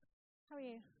How are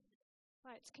you?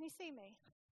 Right, can you see me?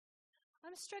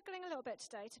 I'm struggling a little bit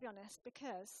today, to be honest,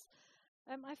 because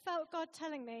I felt God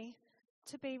telling me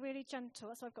to be really gentle.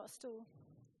 That's why I've got a stool.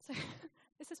 So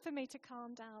this is for me to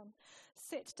calm down,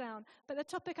 sit down. But the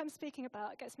topic I'm speaking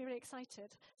about gets me really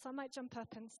excited, so I might jump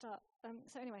up and start. Try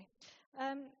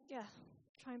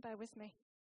and bear with me.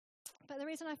 But the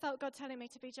reason I felt God telling me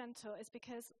to be gentle is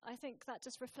because I think that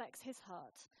just reflects his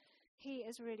heart. He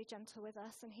is really gentle with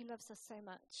us, and he loves us so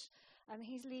much. And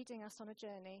he's leading us on a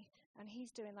journey, and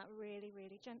he's doing that really,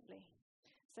 really gently.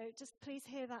 So just please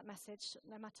hear that message,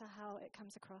 no matter how it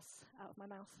comes across out of my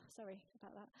mouth. Sorry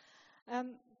about that.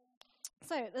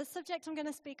 So the subject I'm going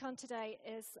to speak on today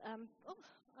is... I'm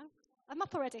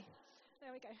up already.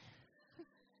 There we go.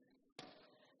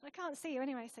 I can't see you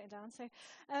anyway, sitting down. So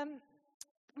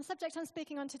the subject I'm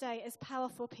speaking on today is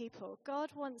powerful people.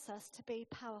 God wants us to be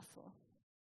powerful.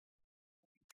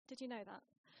 Did you know that?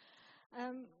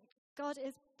 God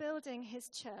is building his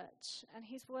church, and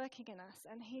he's working in us,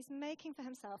 and he's making for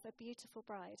himself a beautiful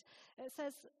bride. It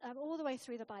says all the way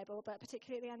through the Bible, but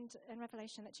particularly at the end in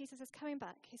Revelation, that Jesus is coming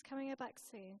back. He's coming back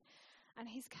soon, and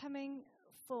he's coming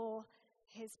for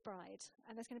his bride.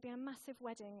 And there's going to be a massive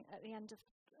wedding at the end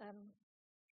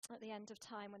of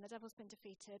time, when the devil's been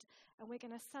defeated, and we're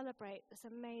going to celebrate this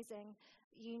amazing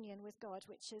union with God,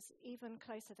 which is even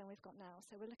closer than we've got now.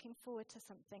 So we're looking forward to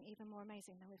something even more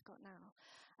amazing than we've got now.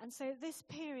 And so this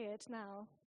period now,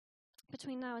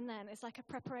 between now and then, is like a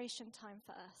preparation time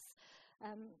for us.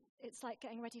 It's like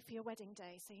getting ready for your wedding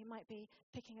day. So you might be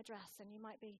picking a dress, and you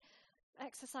might be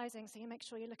exercising, so you make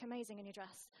sure you look amazing in your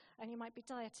dress, and you might be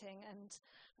dieting and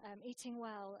eating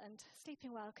well and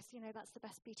sleeping well, because that's the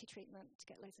best beauty treatment, to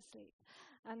get loads of sleep,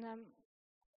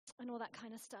 and all that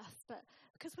kind of stuff. But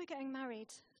because we're getting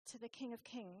married to the King of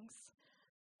Kings,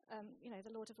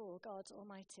 the Lord of all, God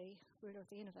Almighty, ruler of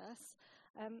the universe,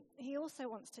 he also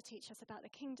wants to teach us about the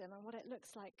kingdom and what it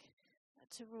looks like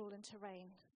to rule and to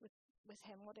reign with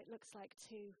him, what it looks like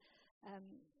to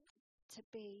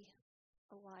be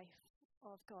a wife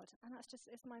of God. And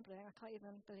it's mind-blowing. I can't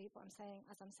even believe what I'm saying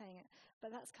as I'm saying it.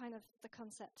 But that's kind of the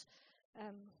concept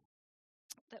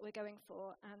that we're going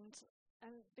for. And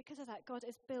because of that, God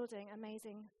is building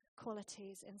amazing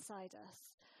qualities inside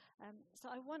us. So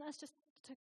I want us just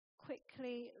to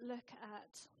quickly look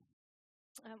at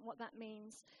what that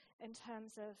means in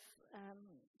terms of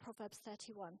Proverbs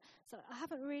 31. So I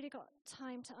haven't really got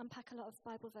time to unpack a lot of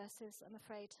Bible verses, I'm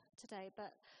afraid, today,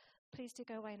 but please do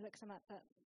go away and look them up. But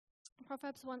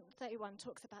Proverbs 31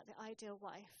 talks about the ideal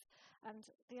wife. And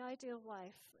the ideal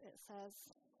wife, it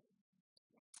says,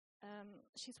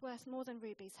 she's worth more than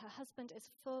rubies. Her husband has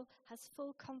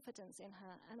full confidence in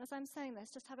her. And as I'm saying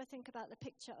this, just have a think about the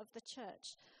picture of the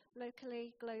church,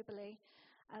 locally, globally,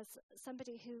 as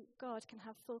somebody who God can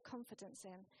have full confidence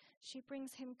in. She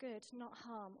brings him good, not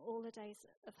harm, all the days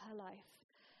of her life.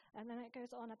 And then it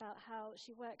goes on about how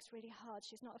she works really hard.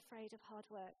 She's not afraid of hard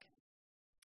work.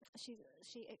 She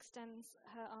extends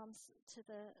her arms to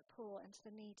the poor and to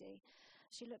the needy.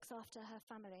 She looks after her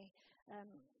family.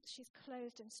 She's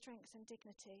clothed in strength and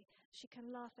dignity. She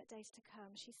can laugh at days to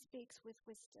come. She speaks with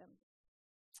wisdom.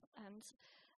 And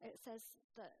it says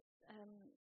that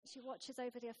she watches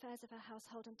over the affairs of her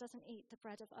household and doesn't eat the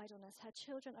bread of idleness. Her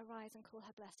children arise and call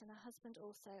her blessed, and her husband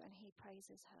also, and he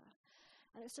praises her.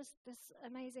 And it's just this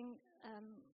amazing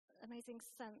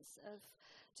sense of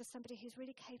just somebody who's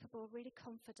really capable, really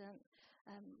confident,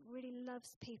 really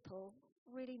loves people,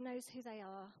 really knows who they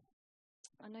are,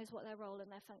 and knows what their role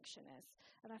and their function is.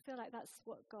 And I feel like that's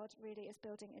what God really is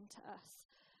building into us.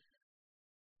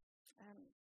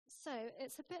 So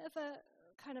it's a bit of a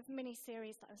kind of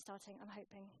mini-series that I'm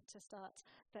hoping to start.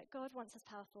 But God wants us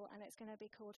powerful, and it's going to be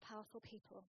called Powerful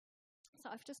People. So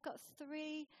I've just got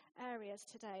 3 areas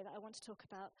today that I want to talk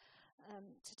about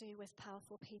to do with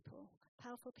powerful people.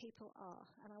 Powerful people are,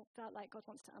 and I felt like God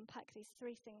wants to unpack these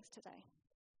 3 things today.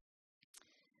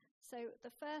 So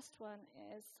the first one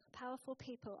is powerful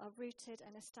people are rooted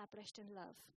and established in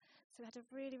love. So we had a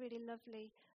really, really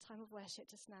lovely time of worship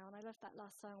just now, and I love that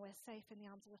last song, We're Safe in the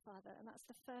Arms of the Father, and that's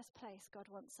the first place God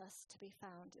wants us to be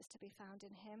found, is to be found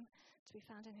in him, to be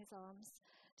found in his arms,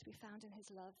 to be found in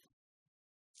his love.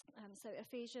 So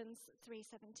Ephesians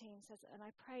 3:17 says, and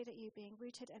I pray that you, being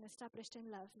rooted and established in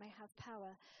love, may have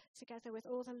power, together with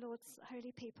all the Lord's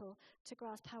holy people, to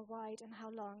grasp how wide and how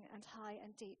long and high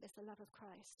and deep is the love of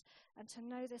Christ, and to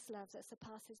know this love that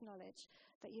surpasses knowledge,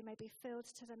 that you may be filled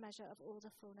to the measure of all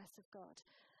the fullness of God.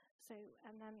 So,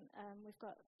 and then we've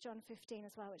got John 15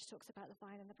 as well, which talks about the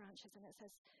vine and the branches, and it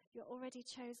says, you're already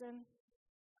chosen.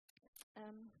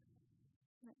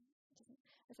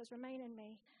 It says, remain in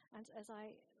me, And as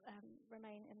I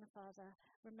remain in the Father,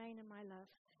 remain in my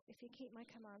love. If you keep my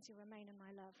commands, you remain in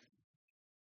my love.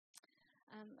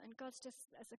 And God's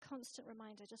just, as a constant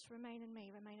reminder, just remain in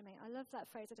me, remain in me. I love that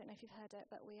phrase. I don't know if you've heard it,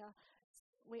 but we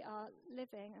are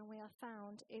living and we are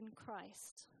found in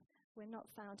Christ. We're not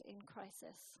found in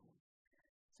crisis.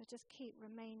 So just keep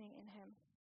remaining in him.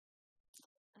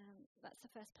 That's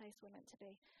the first place we're meant to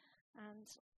be.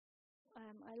 And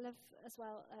I love as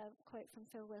well a quote from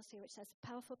Phil Wilsey, which says,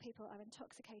 "Powerful people are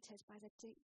intoxicated by the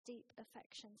deep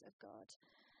affections of God."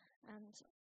 And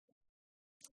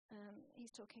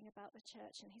he's talking about the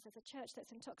church, and he says, "A church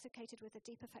that's intoxicated with the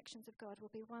deep affections of God will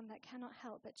be one that cannot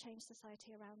help but change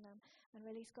society around them and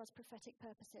release God's prophetic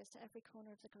purposes to every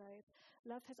corner of the globe.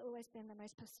 Love has always been the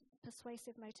most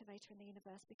persuasive motivator in the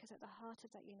universe, because at the heart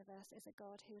of that universe is a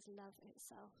God who is love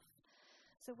itself."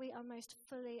 So we are most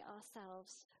fully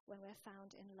ourselves when we're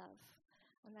found in love.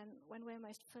 And then when we're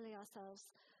most fully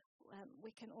ourselves,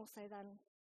 we can also then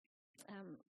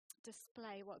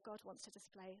display what God wants to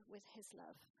display with his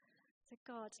love. So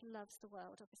God loves the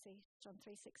world, obviously, John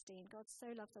 3:16. God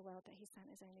so loved the world that he sent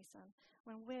his only son.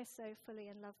 When we're so fully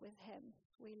in love with him,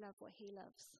 we love what he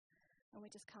loves. And we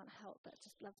just can't help but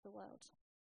just love the world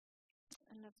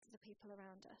and love the people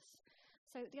around us.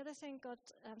 So the other thing God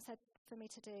said for me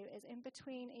to do is, in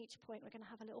between each point, we're going to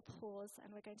have a little pause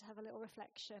and we're going to have a little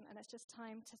reflection. And it's just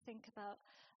time to think about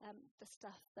the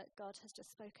stuff that God has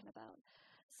just spoken about.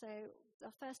 So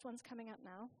the first one's coming up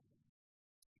now.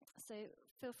 So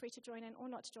feel free to join in or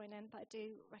not to join in, but I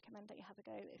do recommend that you have a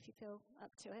go if you feel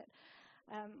up to it.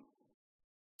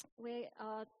 We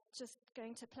are just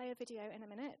going to play a video in a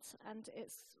minute, and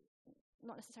it's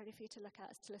not necessarily for you to look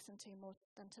at, it's to listen to more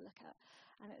than to look at.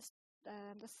 And it's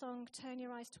the song "Turn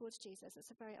Your Eyes Towards Jesus."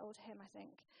 It's a very old hymn, I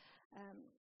think.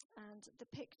 And the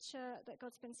picture that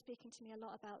God's been speaking to me a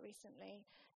lot about recently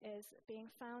is being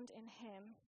found in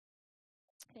him,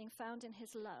 being found in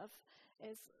his love.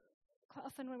 Is quite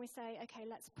often when we say, okay,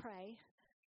 let's pray,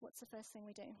 what's the first thing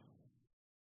we do?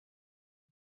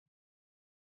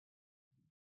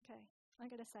 Okay, I'm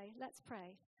going to say, let's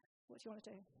pray. What do you want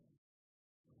to do?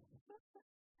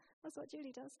 That's what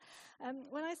Julie does.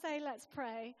 When I say let's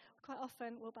pray, quite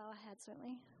often we'll bow our heads, won't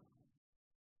we?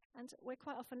 And we're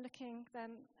quite often looking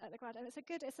then at the ground. And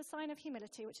it's a sign of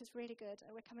humility, which is really good.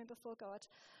 And we're coming before God.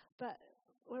 But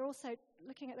we're also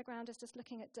looking at the ground as just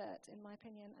looking at dirt, in my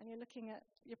opinion. And you're looking at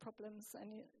your problems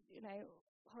and,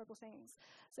 horrible things.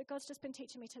 So God's just been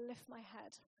teaching me to lift my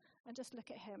head and just look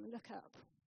at him, look up.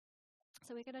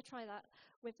 So we're going to try that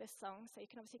with this song. So you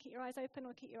can obviously keep your eyes open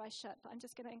or keep your eyes shut. But I'm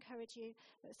just going to encourage you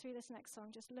that through this next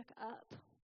song, just look up,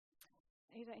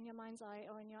 either in your mind's eye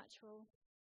or in your actual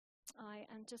eye,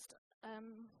 and just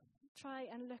try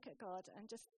and look at God and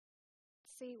just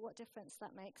see what difference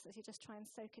that makes as you just try and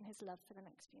soak in his love for the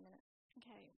next few minutes.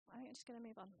 Okay, I'm just going to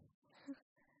move on.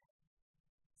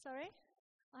 Sorry?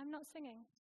 I'm not singing.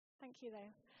 Thank you,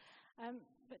 though.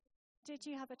 But did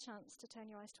you have a chance to turn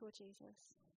your eyes toward Jesus?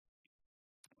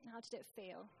 How did it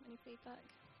feel? Any feedback?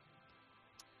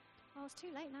 Oh, it's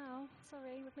too late now.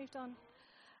 Sorry, we've moved on.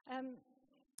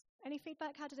 Any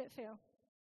feedback? How did it feel?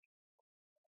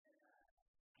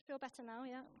 Feel better now,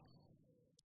 yeah?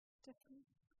 Different?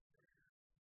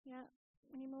 Yeah,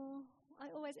 any more? I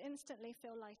always instantly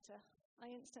feel lighter. I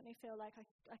instantly feel like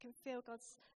I can feel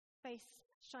God's face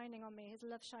shining on me, his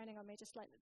love shining on me, just like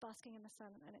basking in the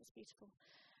sun, and it's beautiful.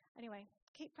 Anyway,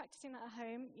 keep practicing that at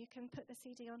home. You can put the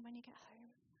CD on when you get home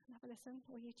and have a listen,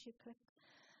 or YouTube clip.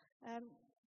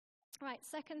 Right,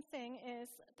 second thing is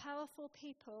powerful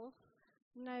people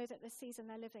know that the season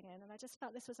they're living in, and I just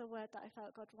felt this was a word that I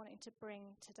felt God wanting to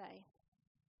bring today.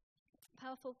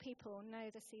 Powerful people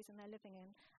know the season they're living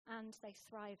in, and they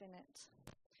thrive in it.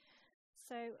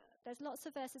 So there's lots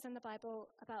of verses in the Bible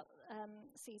about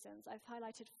seasons. I've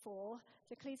highlighted 4.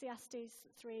 Ecclesiastes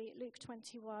 3, Luke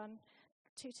 21,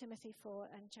 2 Timothy 4,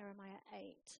 and Jeremiah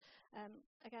 8.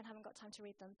 Again, haven't got time to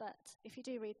read them, but if you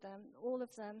do read them, all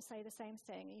of them say the same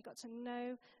thing. You've got to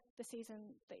know the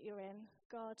season that you're in.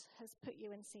 God has put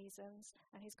you in seasons,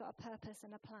 and he's got a purpose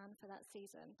and a plan for that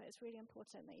season. But it's really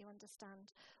important that you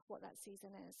understand what that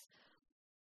season is.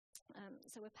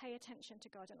 So we pay attention to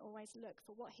God and always look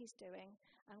for what he's doing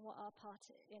and what our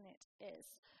part in it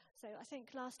is. So I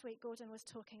think last week Gordon was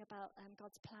talking about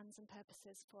God's plans and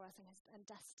purposes for us and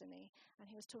destiny. And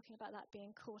he was talking about that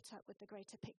being caught up with the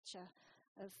greater picture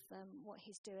of what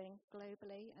he's doing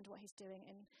globally and what he's doing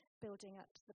in building up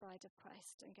the bride of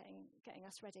Christ and getting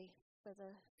us ready for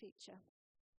the future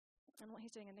and what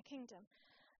he's doing in the kingdom.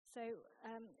 So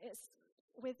it's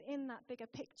within that bigger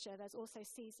picture, there's also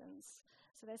seasons.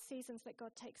 So there's seasons that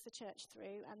God takes the church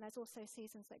through, and there's also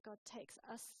seasons that God takes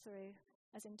us through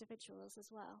as individuals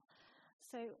as well.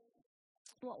 So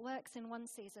what works in one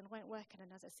season won't work in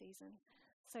another season.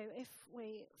 So if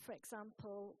we, for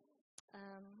example,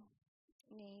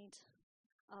 need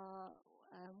our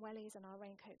wellies and our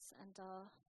raincoats and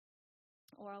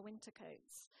our winter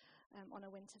coats on a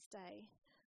winter's day,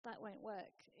 that won't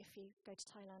work if you go to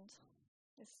Thailand.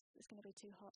 It's going to be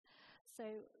too hot. So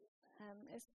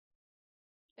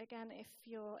again, if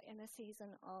you're in a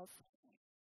season of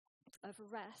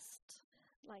rest,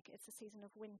 like it's a season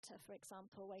of winter, for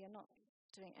example, where you're not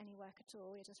doing any work at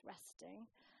all, you're just resting,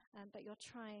 but you're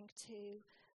trying to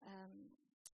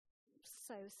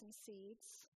sow some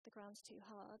seeds, the ground's too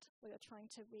hard, or you're trying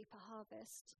to reap a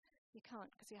harvest, you can't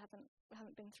because we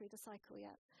haven't been through the cycle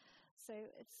yet. So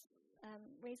it's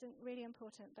really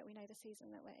important that we know the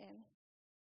season that we're in.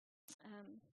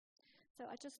 So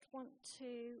I just want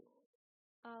to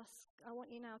I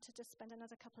want you now to just spend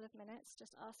another couple of minutes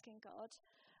just asking God,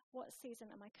 what season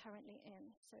am I currently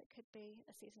in? So it could be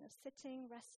a season of sitting,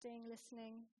 resting,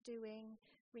 listening, doing,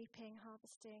 reaping,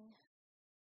 harvesting,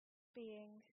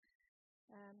 being,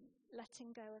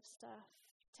 letting go of stuff,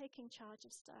 taking charge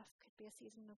of stuff. Could be a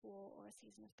season of war or a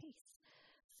season of peace.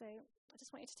 So I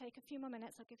just want you to take a few more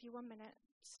minutes. I'll give you 1 minute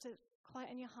just to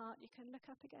quieten your heart. You can look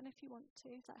up again if you want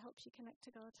to, if that helps you connect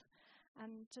to God,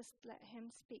 and just let him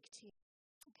speak to you.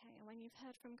 Okay, and when you've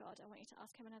heard from God, I want you to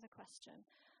ask him another question.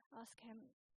 Ask him,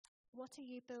 what are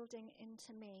you building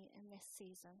into me in this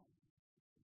season?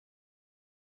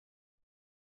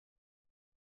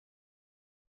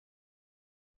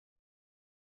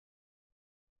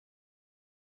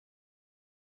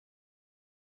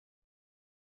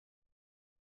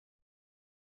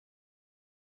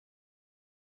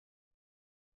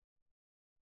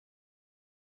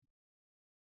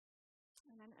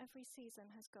 And then every season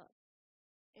has got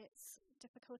its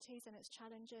difficulties and its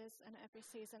challenges, and every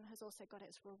season has also got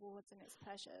its rewards and its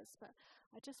pleasures. But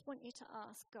I just want you to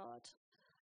ask God,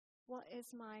 what is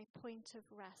my point of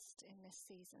rest in this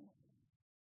season?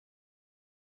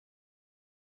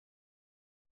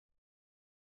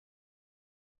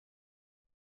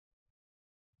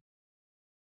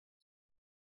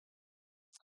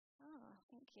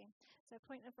 Thank you. So a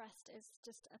point of rest is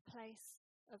just a place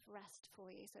of rest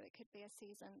for you. So it could be a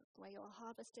season where you're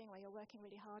harvesting, where you're working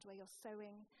really hard, where you're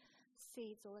sowing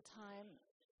seeds all the time.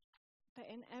 But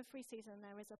in every season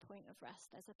there is a point of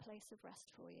rest. There's a place of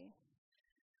rest for you.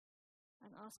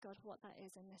 And ask God what that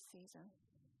is in this season.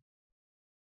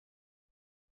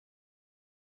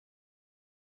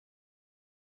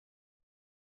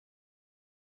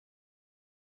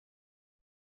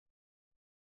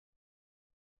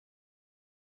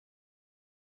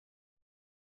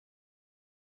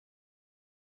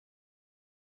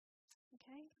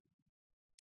 Okay,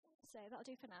 so that'll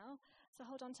do for now. So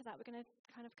hold on to that. We're going to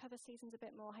kind of cover seasons a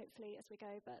bit more, hopefully, as we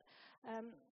go. But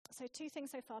so 2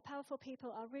 things so far. Powerful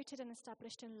people are rooted and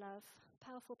established in love.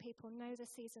 Powerful people know the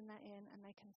season they're in and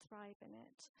they can thrive in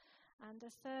it. And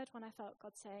the third one I felt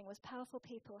God saying was powerful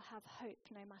people have hope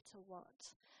no matter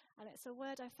what. And it's a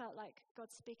word I felt like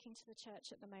God speaking to the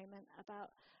church at the moment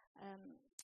about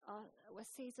a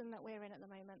season that we're in at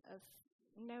the moment of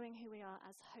knowing who we are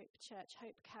as Hope Church,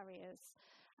 hope carriers.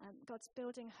 God's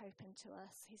building hope into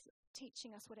us. He's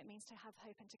teaching us what it means to have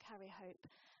hope and to carry hope.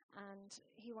 And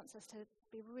he wants us to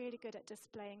be really good at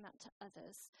displaying that to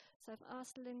others. So I've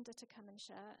asked Linda to come and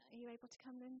share. Are you able to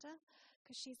come, Linda?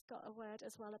 Because she's got a word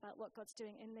as well about what God's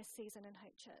doing in this season in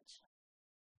Hope Church.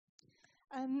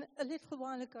 A little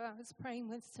while ago, I was praying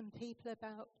with some people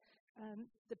about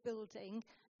the building,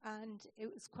 and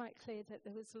it was quite clear that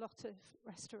there was a lot of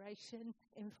restoration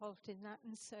involved in that.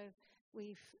 And so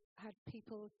we've had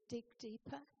people dig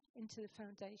deeper into the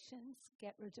foundations,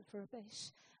 get rid of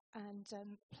rubbish,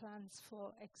 and plans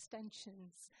for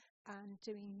extensions and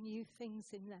doing new things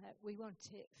in there. We want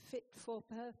it fit for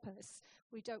purpose.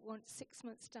 We don't want 6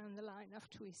 months down the line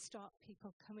after we start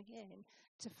people coming in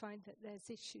to find that there's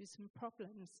issues and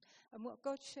problems. And what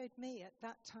God showed me at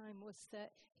that time was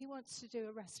that he wants to do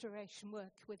a restoration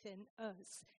work within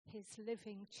us, his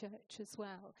living church as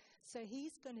well. So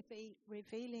he's going to be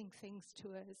revealing things to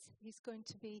us. He's going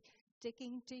to be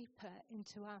digging deeper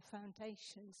into our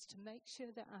foundations to make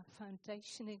sure that our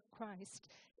foundation in Christ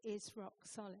is rock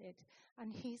solid.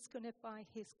 And he's going to, by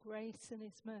his grace and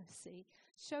his mercy,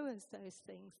 show us those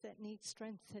things that need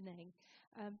strengthening,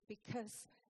 because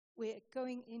we're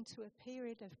going into a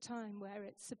period of time where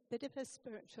it's a bit of a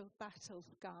spiritual battle,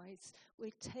 guys.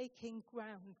 We're taking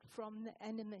ground from the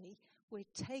enemy. We're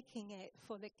taking it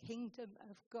for the kingdom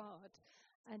of God.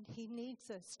 And he needs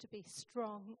us to be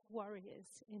strong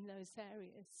warriors in those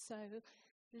areas. So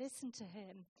listen to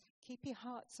him. Keep your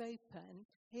hearts open.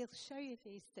 He'll show you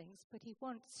these things, but he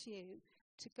wants you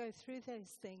to go through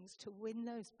those things, to win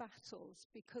those battles,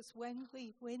 because when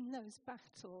we win those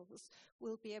battles,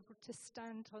 we'll be able to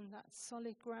stand on that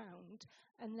solid ground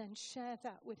and then share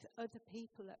that with other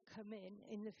people that come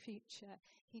in the future.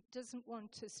 He doesn't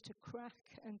want us to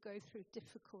crack and go through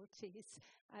difficulties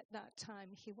at that time.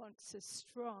 He wants us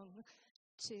strong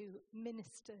to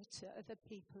minister to other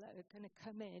people that are going to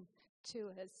come in to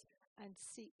us and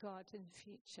seek God in the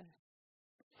future.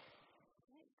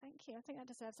 Thank you. I think that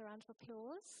deserves a round of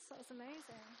applause. That was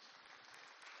amazing.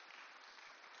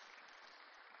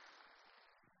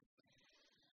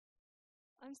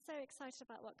 I'm so excited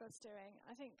about what God's doing.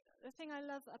 I think the thing I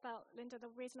love about Linda,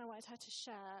 the reason I wanted her to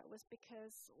share, was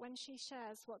because when she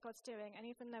shares what God's doing, and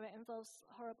even though it involves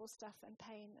horrible stuff and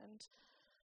pain and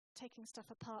taking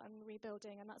stuff apart and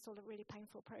rebuilding, and that's all a really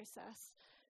painful process,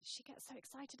 she gets so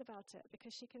excited about it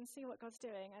because she can see what God's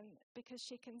doing and because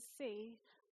she can see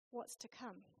what's to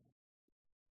come.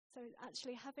 So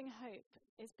actually having hope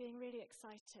is being really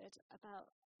excited about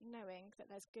knowing that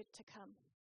there's good to come.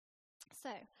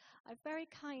 So I've very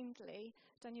kindly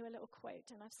done you a little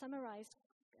quote, and I've summarised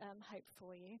hope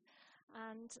for you.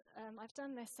 And I've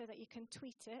done this so that you can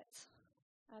tweet it.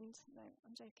 And no,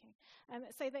 I'm joking.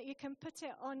 So that you can put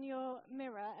it on your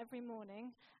mirror every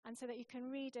morning, and so that you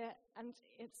can read it. And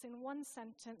it's in one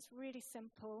sentence, really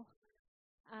simple.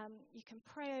 You can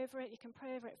pray over it. You can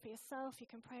pray over it for yourself. You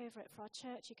can pray over it for our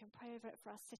church. You can pray over it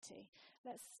for our city.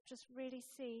 Let's just really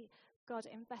see God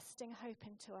investing hope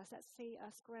into us. Let's see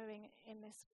us growing in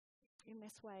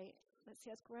this way. Let's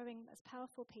see us growing as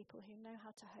powerful people who know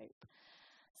how to hope.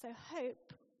 So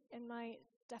hope, in my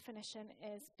definition,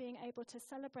 is being able to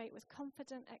celebrate with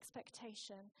confident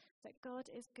expectation that God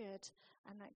is good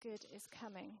and that good is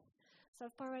coming. So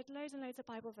I've borrowed loads and loads of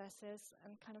Bible verses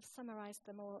and kind of summarized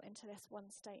them all into this one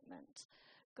statement.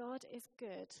 God is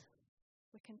good.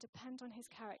 We can depend on his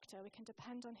character. We can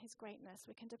depend on his greatness.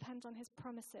 We can depend on his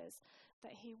promises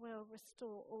that he will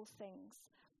restore all things.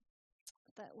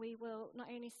 That we will not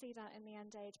only see that in the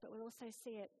end age, but we'll also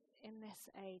see it in this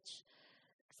age.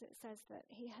 Because it says that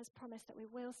he has promised that we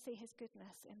will see his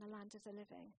goodness in the land of the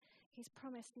living. He's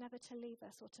promised never to leave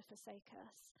us or to forsake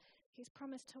us. He's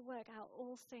promised to work out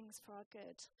all things for our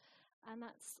good. And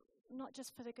that's not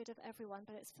just for the good of everyone,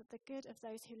 but it's for the good of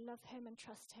those who love him and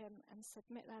trust him and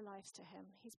submit their lives to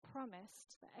him. He's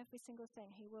promised that every single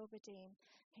thing he will redeem,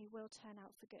 he will turn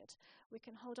out for good. We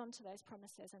can hold on to those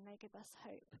promises and they give us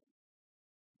hope.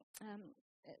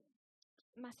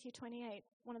 Matthew 28,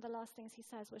 one of the last things he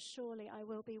says was, "Surely I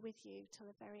will be with you till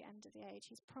the very end of the age."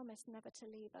 He's promised never to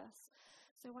leave us.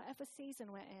 So whatever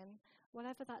season we're in,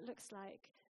 whatever that looks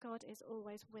like, God is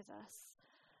always with us.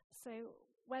 So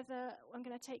whether I'm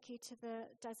going to take you to the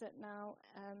desert now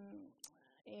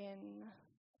in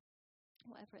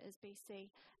whatever it is,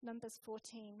 BC, Numbers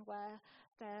 14, where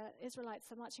the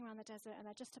Israelites are marching around the desert and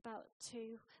they've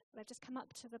just come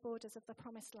up to the borders of the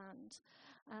promised land.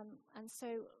 And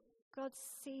so God's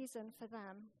season for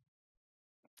them,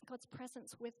 God's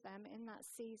presence with them in that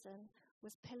season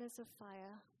was pillars of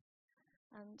fire,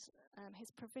 and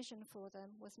his provision for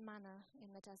them was manna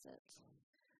in the desert.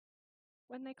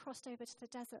 When they crossed over to the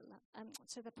desert,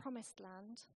 to the promised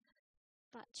land,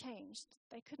 that changed.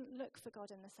 They couldn't look for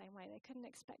God in the same way. They couldn't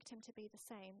expect him to be the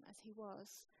same as he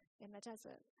was in the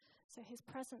desert. So his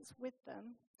presence with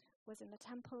them was in the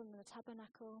temple and the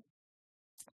tabernacle.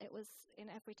 It was in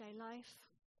everyday life.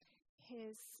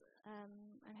 His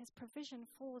provision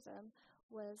for them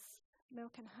was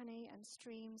milk and honey and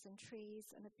streams and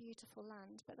trees and a beautiful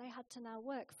land. But they had to now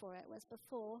work for it, whereas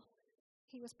before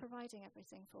he was providing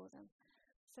everything for them.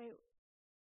 So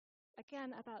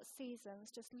again, about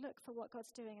seasons, just look for what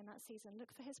God's doing in that season.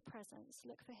 Look for his presence.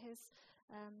 Look for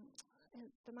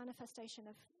the manifestation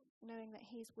of knowing that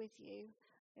he's with you.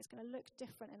 It's going to look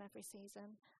different in every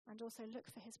season, and also look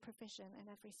for his provision in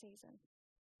every season.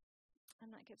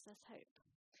 And that gives us hope.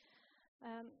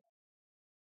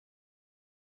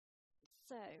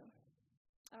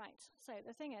 All right. So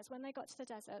the thing is, when they got to the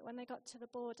desert, when they got to the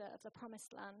border of the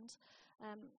promised land,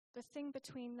 the thing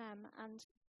between them and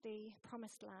the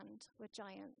promised land were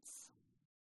giants.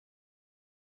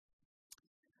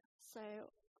 So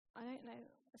I don't know.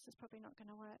 This is probably not going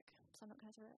to work, so I'm not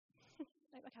going to do it.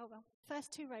 Okay, hold on.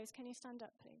 First two rows, can you stand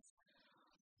up, please?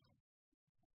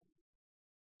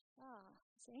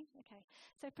 See? Okay.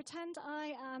 So pretend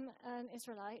I am an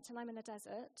Israelite and I'm in the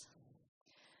desert.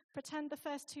 Pretend the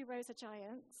first two rows are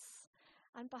giants,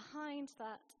 and behind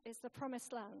that is the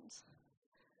promised land.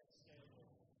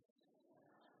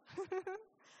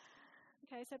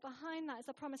 Okay, so behind that is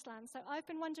the promised land. So I've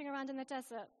been wandering around in the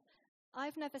desert.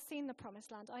 I've never seen the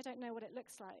promised land. I don't know what it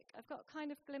looks like. I've got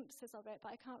kind of glimpses of it,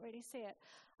 but I can't really see it.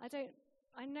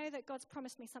 I know that God's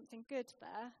promised me something good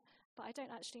there, but I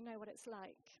don't actually know what it's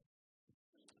like.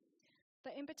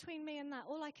 But in between me and that,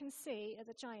 all I can see are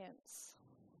the giants.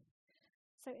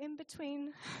 So in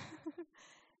between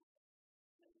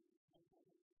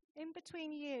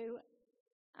you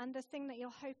and the thing that you're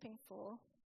hoping for,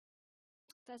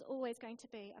 there's always going to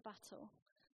be a battle.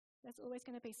 There's always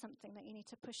going to be something that you need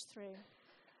to push through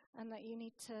and that you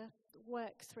need to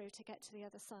work through to get to the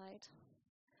other side.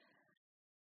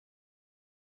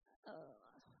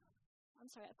 I'm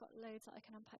sorry, I've got loads that I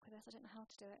can unpack with this. I don't know how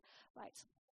to do it. Right.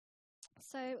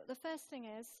 So the first thing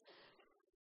is,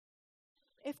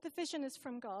 if the vision is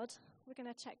from God, we're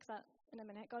going to check that in a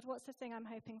minute. God, what's the thing I'm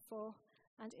hoping for?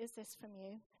 And is this from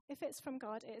you? If it's from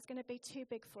God, it's going to be too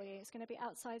big for you. It's going to be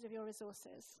outside of your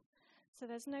resources. So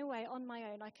there's no way on my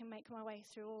own I can make my way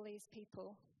through all these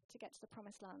people to get to the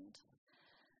promised land.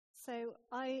 So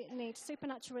I need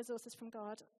supernatural resources from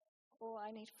God, or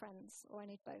I need friends, or I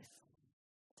need both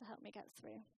to help me get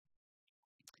through.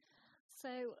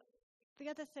 So the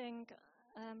other thing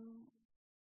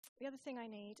I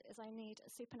need is I need a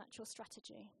supernatural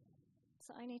strategy.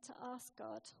 So I need to ask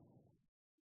God,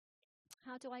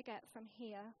 how do I get from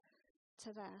here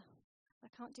to there? I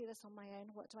can't do this on my own.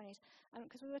 What do I need?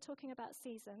 Because we were talking about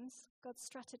seasons. God's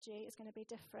strategy is going to be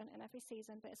different in every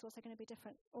season, but it's also going to be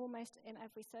different almost in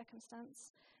every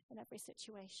circumstance, in every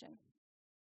situation.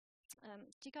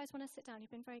 Do you guys want to sit down?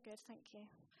 You've been very good. Thank you.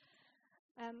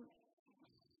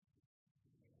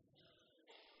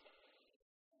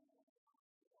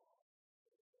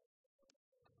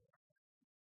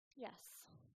 Yes.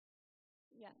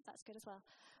 Yeah, that's good as well.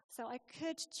 So I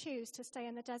could choose to stay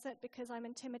in the desert because I'm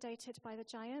intimidated by the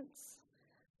giants.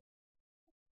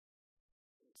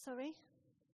 Sorry?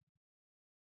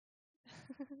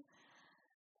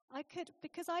 I could,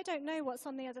 because I don't know what's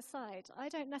on the other side. I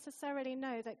don't necessarily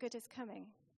know that good is coming.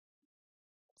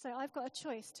 So I've got a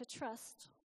choice to trust.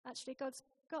 Actually, God's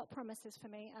got promises for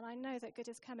me, and I know that good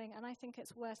is coming, and I think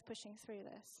it's worth pushing through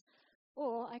this.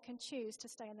 Or I can choose to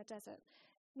stay in the desert.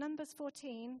 Numbers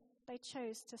 14, they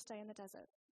chose to stay in the desert.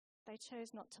 They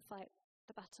chose not to fight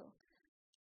the battle.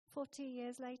 40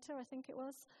 years later, I think it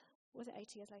was it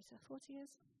 80 years later? 40 years?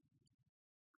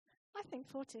 I think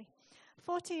 40.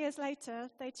 40 years later,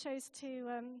 they chose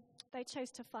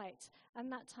to fight.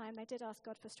 And that time, they did ask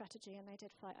God for strategy, and they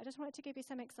did fight. I just wanted to give you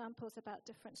some examples about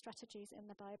different strategies in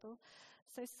the Bible.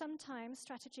 So sometimes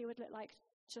strategy would look like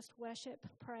just worship,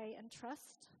 pray, and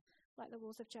trust, like the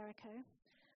walls of Jericho.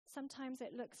 Sometimes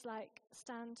it looks like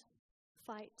stand,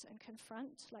 fight, and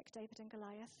confront, like David and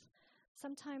Goliath.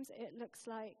 Sometimes it looks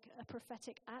like a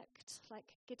prophetic act,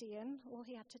 like Gideon. All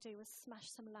he had to do was smash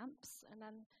some lamps, and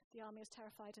then the army was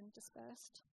terrified and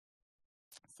dispersed.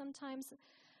 Sometimes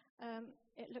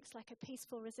it looks like a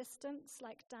peaceful resistance,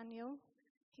 like Daniel.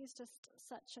 He's just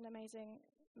such an amazing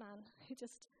man who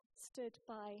just stood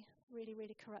by really,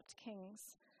 really corrupt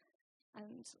kings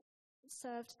and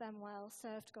served them well,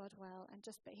 served God well,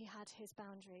 but he had his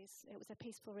boundaries. It was a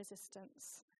peaceful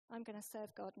resistance. I'm going to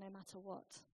serve God no matter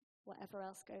what, whatever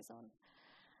else goes on.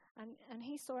 And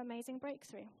he saw amazing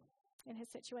breakthrough in his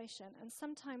situation. And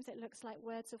sometimes it looks like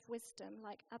words of wisdom,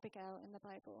 like Abigail in the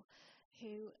Bible,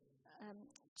 who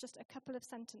just a couple of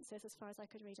sentences, as far as I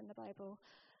could read in the Bible,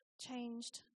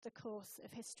 changed the course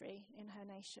of history in her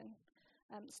nation,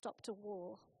 stopped a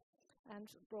war, and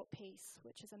brought peace,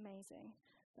 which is amazing.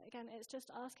 But again, it's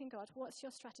just asking God, what's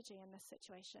your strategy in this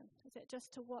situation? Is it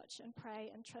just to watch and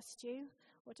pray and trust you,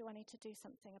 or do I need to do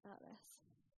something about this?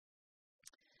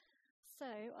 So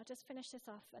I'll just finish this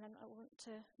off, and then I want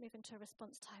to move into a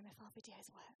response time if our videos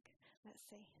work. Let's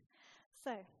see.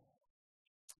 So,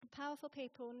 powerful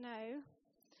people know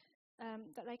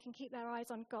that they can keep their eyes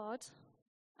on God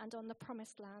and on the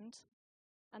promised land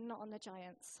and not on the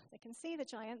giants. They can see the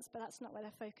giants, but that's not where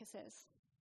their focus is.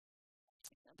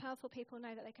 Powerful people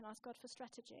know that they can ask God for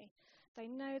strategy. They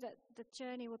know that the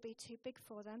journey will be too big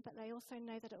for them, but they also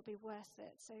know that it will be worth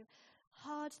it. So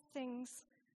hard things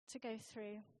to go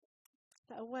through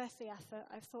that are worth the effort.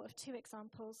 I've thought of two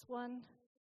examples. One,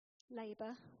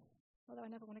 labour, although I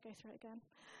never want to go through it again.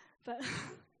 But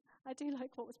I do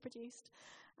like what was produced.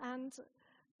 And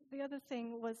the other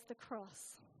thing was the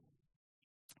cross.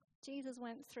 Jesus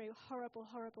went through horrible,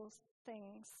 horrible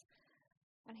things.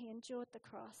 And he endured the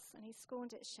cross, and he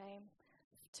scorned its shame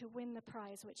to win the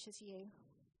prize, which is you,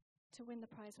 to win the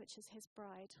prize, which is his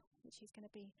bride, which he's going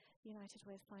to be united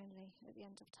with finally at the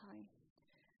end of time.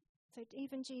 So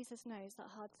even Jesus knows that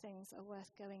hard things are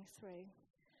worth going through.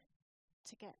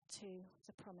 to get to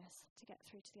the promise, to get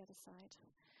through to the other side.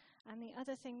 And the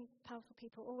other thing, powerful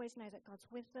people always know that God's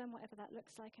with them, whatever that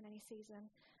looks like in any season.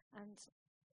 And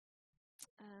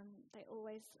they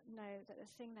always know that the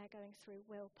thing they're going through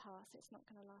will pass. It's not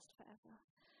going to last forever.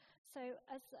 So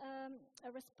as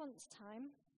a response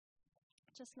time,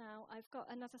 just now, I've got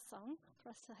another song for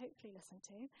us to hopefully listen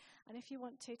to. And if you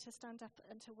want to stand up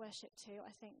and to worship to,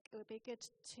 I think it would be good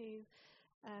to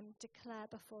declare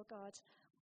before God.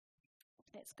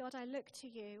 It's, God, I look to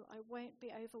you. I won't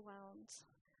be overwhelmed.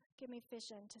 Give me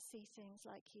vision to see things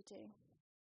like you do.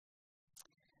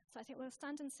 So I think we'll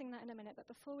stand and sing that in a minute. But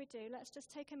before we do, let's just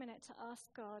take a minute to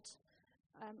ask God.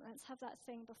 Let's have that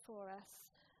thing before us,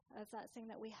 of that thing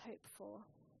that we hope for.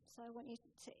 So I want you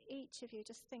to, each of you,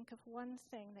 just think of one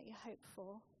thing that you hope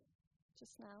for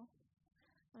just now.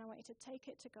 And I want you to take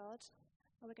it to God,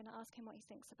 and we're going to ask him what he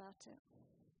thinks about it.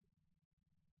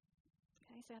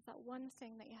 Okay, so you have that one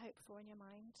thing that you hope for in your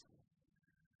mind.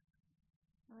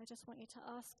 And I just want you to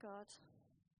ask God,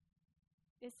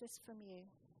 is this from you?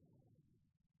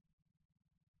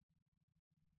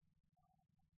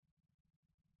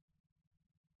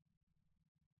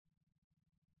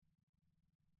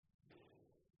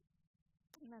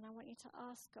 And then I want you to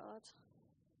ask God,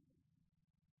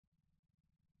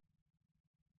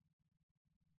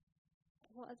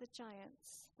 what are the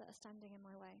giants that are standing in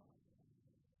my way?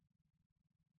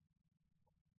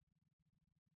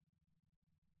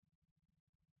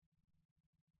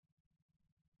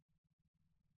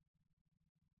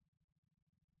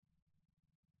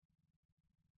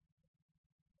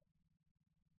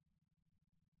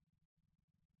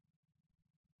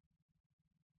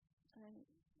 And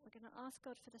we're going to ask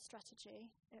God for the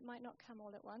strategy. It might not come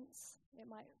all at once. It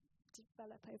might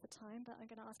develop over time, but I'm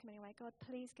going to ask him anyway. God,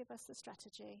 please give us the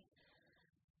strategy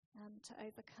to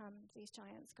overcome these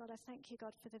giants. God, I thank you,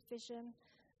 God, for the vision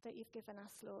that you've given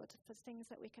us, Lord, for things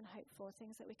that we can hope for,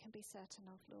 things that we can be certain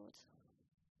of, Lord.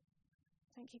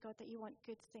 Thank you, God, that you want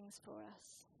good things for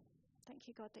us. Thank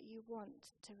you, God, that you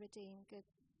want to redeem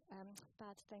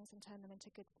bad things and turn them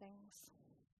into good things.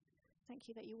 Thank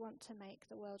you that you want to make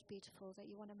the world beautiful, that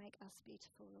you want to make us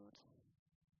beautiful, Lord.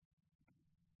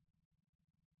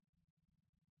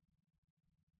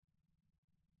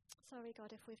 Sorry,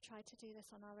 God, if we've tried to do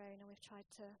this on our own and we've tried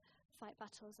to fight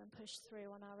battles and push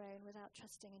through on our own without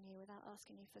trusting in you, without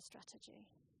asking you for strategy.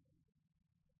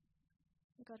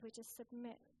 And God, we just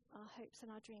submit our hopes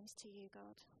and our dreams to you,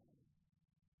 God.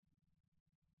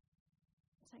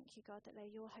 Thank you, God, that they're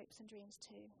your hopes and dreams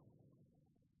too.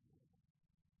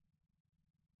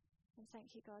 And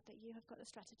thank you, God, that you have got the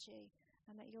strategy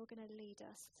and that you're going to lead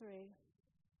us through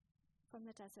from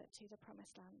the desert to the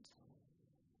promised land.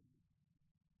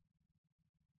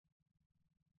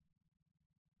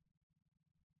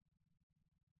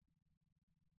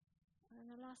 And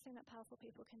the last thing that powerful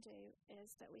people can do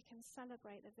is that we can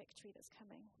celebrate the victory that's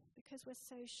coming, because we're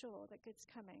so sure that good's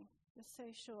coming. We're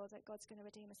so sure that God's going to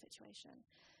redeem a situation.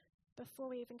 Before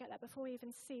we even get there, before we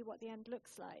even see what the end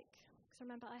looks like. Because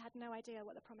remember, I had no idea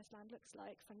what the promised land looks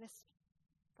like from this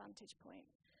vantage point.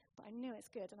 But I knew it's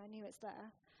good and I knew it's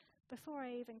there. Before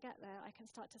I even get there, I can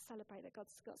start to celebrate that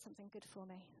God's got something good for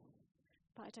me.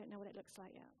 But I don't know what it looks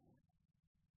like yet.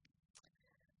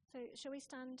 So shall we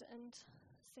stand and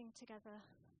sing together?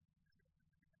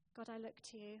 God, I look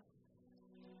to you.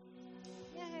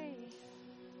 Yay!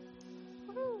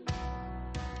 Woo-hoo.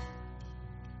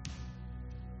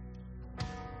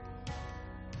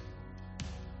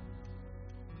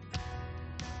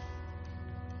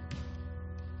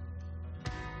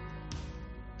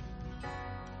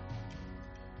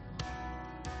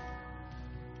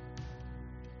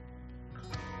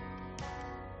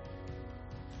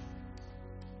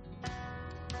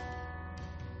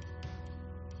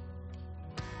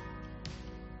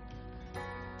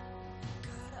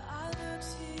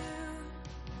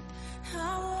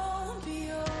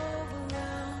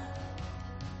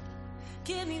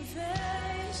 Give me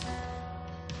vision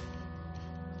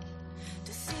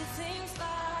to see things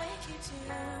like you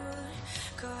do.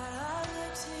 God, I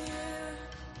look to you.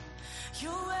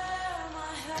 You're where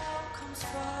my help comes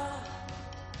from.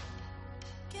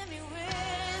 Give me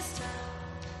wisdom.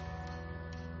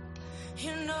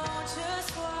 You know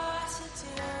just what to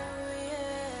do.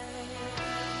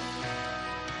 Yeah.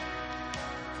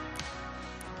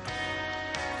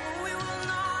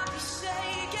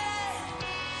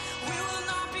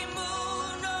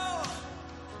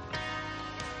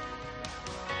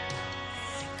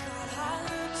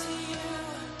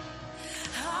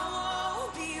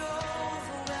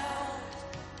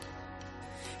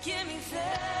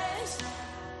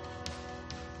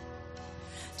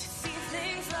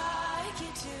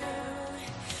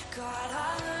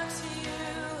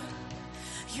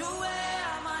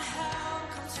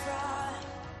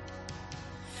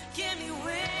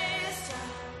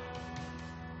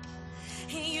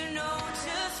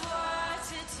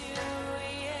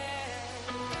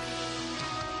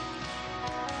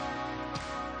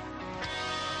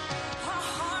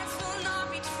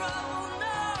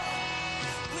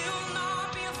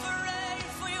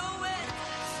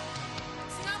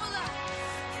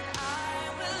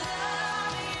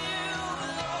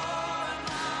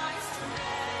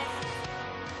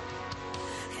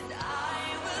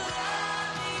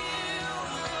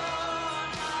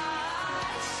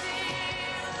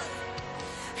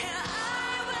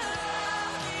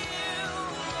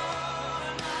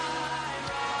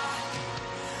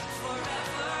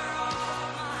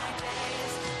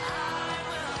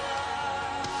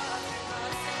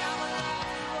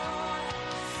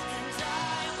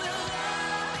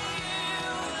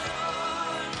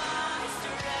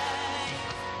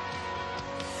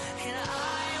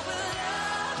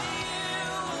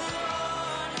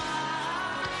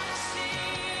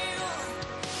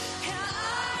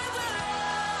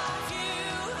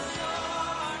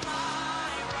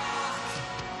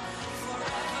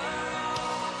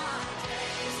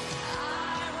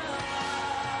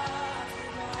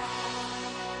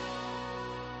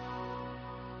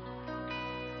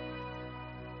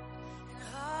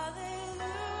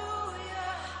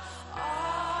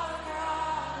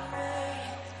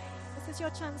 is your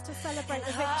chance to celebrate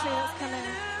the victory that's coming.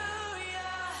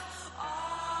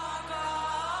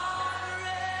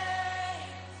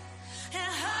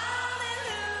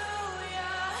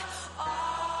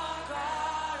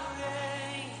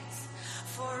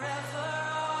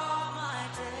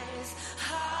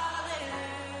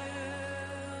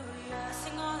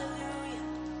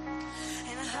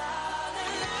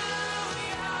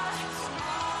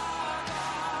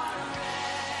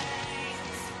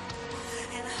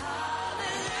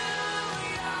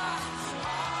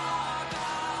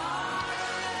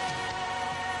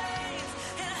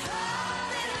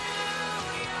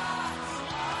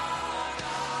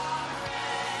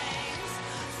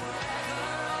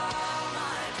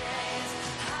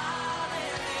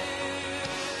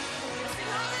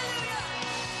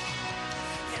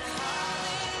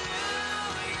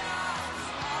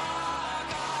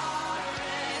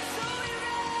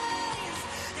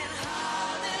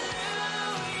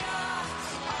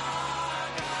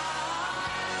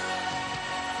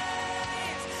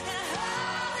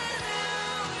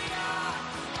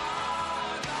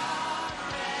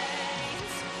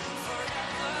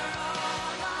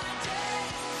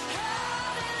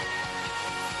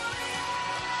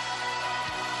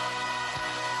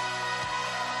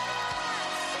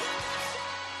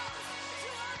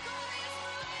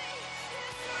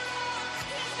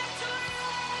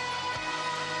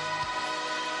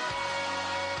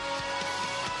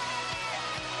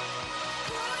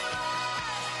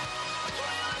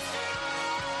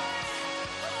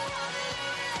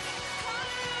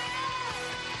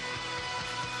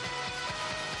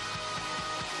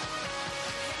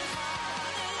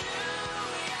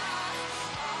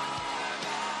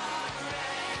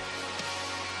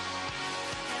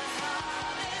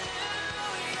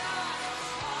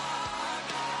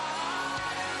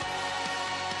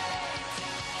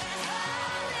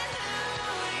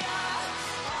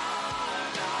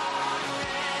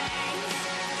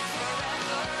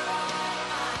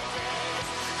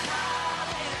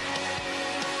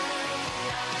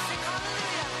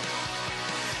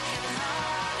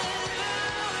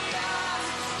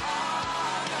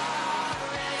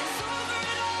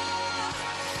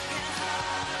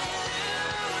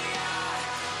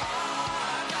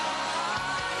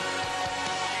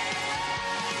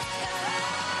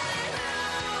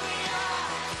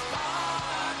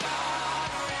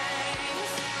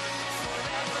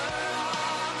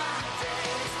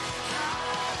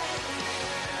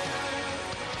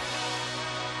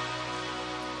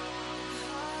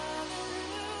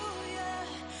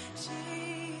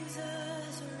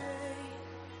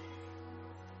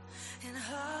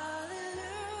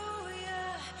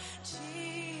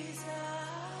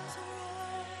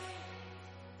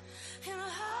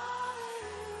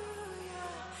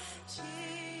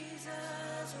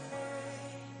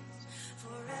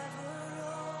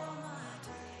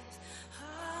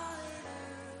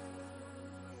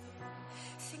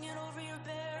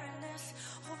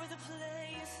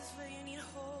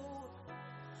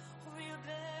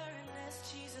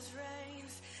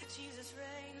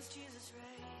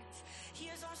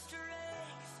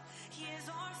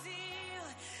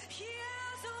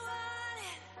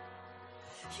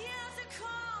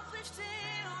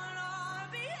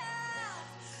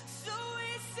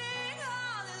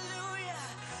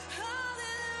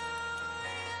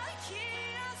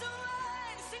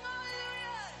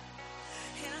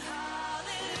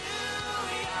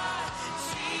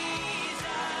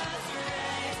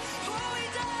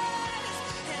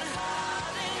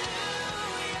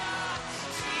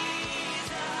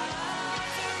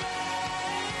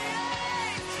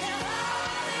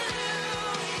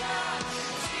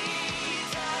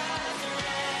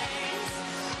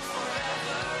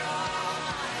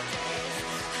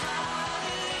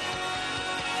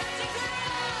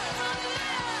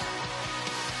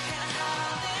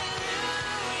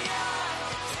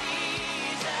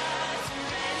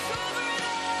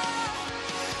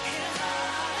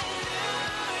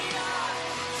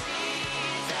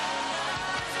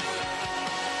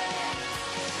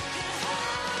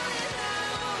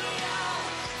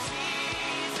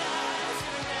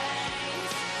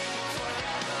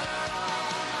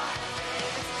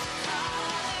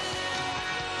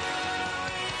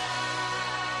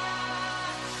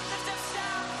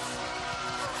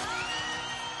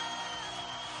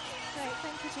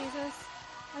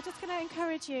 I'm just going to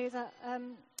encourage you that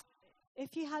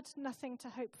if you had nothing to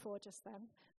hope for just then,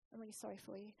 I'm really sorry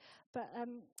for you, but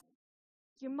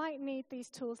you might need these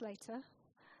tools later.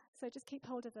 So just keep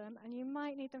hold of them, and you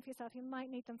might need them for yourself. You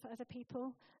might need them for other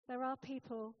people. There are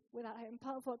people without hope, and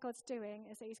part of what God's doing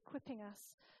is that he's equipping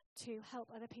us to help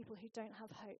other people who don't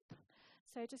have hope.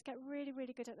 So just get really,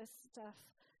 really good at this stuff.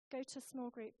 Go to small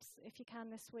groups if you can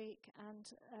this week and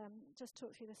just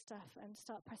talk through the stuff and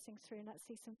start pressing through, and let's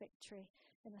see some victory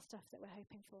in the stuff that we're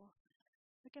hoping for.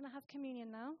 We're going to have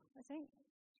communion now, I think.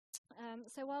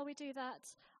 So while we do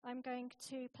that, I'm going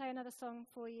to play another song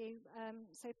for you.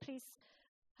 So please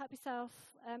help yourself.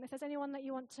 If there's anyone that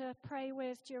you want to pray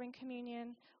with during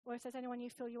communion, or if there's anyone you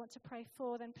feel you want to pray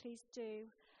for, then please do.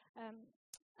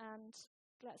 And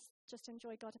let's just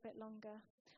enjoy God a bit longer.